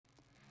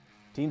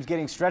Teams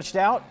getting stretched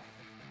out,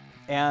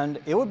 and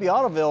it would be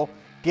Ottoville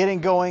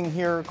getting going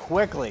here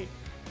quickly.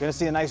 Going to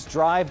see a nice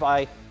drive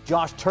by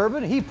Josh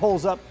Turbin. He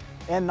pulls up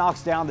and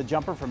knocks down the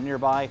jumper from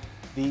nearby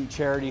the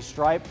charity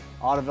stripe.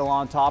 Ottoville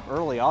on top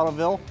early.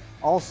 Ottoville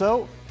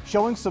also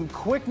showing some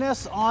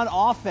quickness on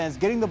offense,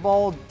 getting the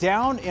ball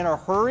down in a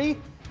hurry.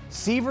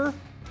 Seaver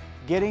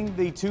getting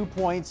the 2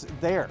 points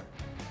there.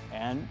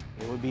 And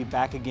it would be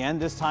back again,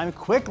 this time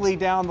quickly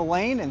down the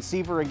lane, and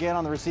Seaver again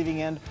on the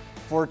receiving end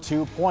for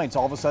 2 points.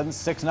 All of a sudden,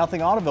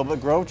 6-0 Ottoville,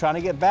 but Grove trying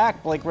to get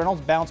back. Blake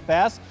Reynolds bounce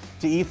pass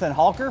to Ethan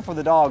Halker for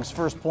the Dogs'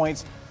 first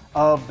points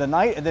of the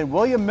night. And then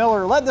William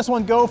Miller let this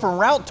one go from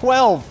Route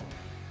 12.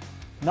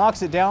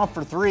 Knocks it down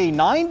for 3.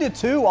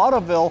 9-2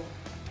 Ottoville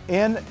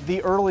in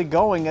the early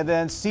going. And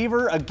then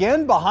Seaver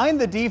again behind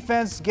the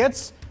defense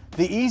gets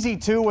the easy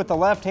 2 with the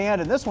left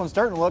hand. And this one's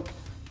starting to look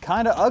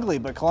kind of ugly,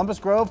 but Columbus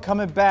Grove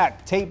coming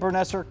back. Tate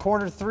Bernesser,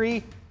 corner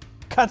 3,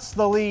 cuts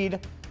the lead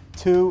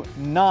to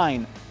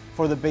 9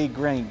 for the Big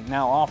Green.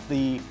 Now off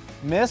the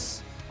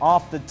miss,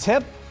 off the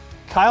tip,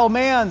 Kyle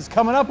Manns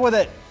coming up with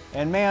it.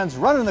 And Manns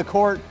running the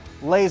court,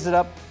 lays it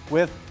up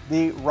with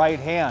the right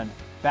hand.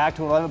 Back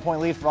to an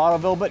 11-point lead for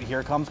Ottoville, but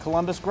here comes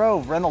Columbus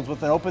Grove. Reynolds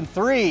with an open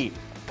 3,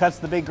 cuts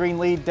the Big Green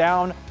lead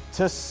down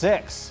to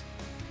 6.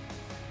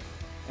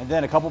 And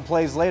then a couple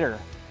plays later,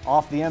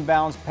 off the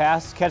inbounds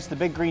pass, catch the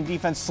Big Green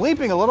defense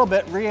sleeping a little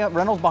bit.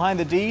 Reynolds behind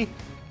the D,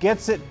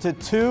 gets it to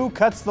 2,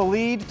 cuts the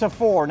lead to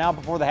 4. Now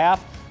before the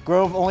half,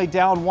 Grove only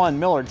down 1.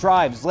 Miller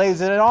drives,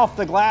 lays it off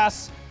the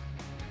glass.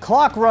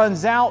 Clock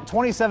runs out,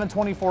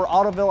 27-24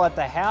 Ottoville at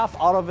the half.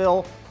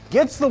 Ottoville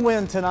gets the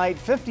win tonight,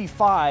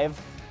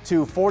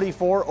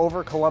 55-44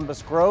 over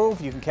Columbus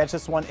Grove. You can catch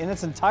this one in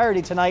its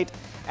entirety tonight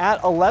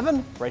at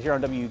 11, right here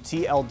on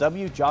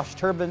WTLW. Josh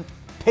Turbin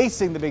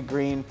pacing the Big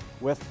Green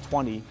with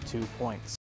 22 points.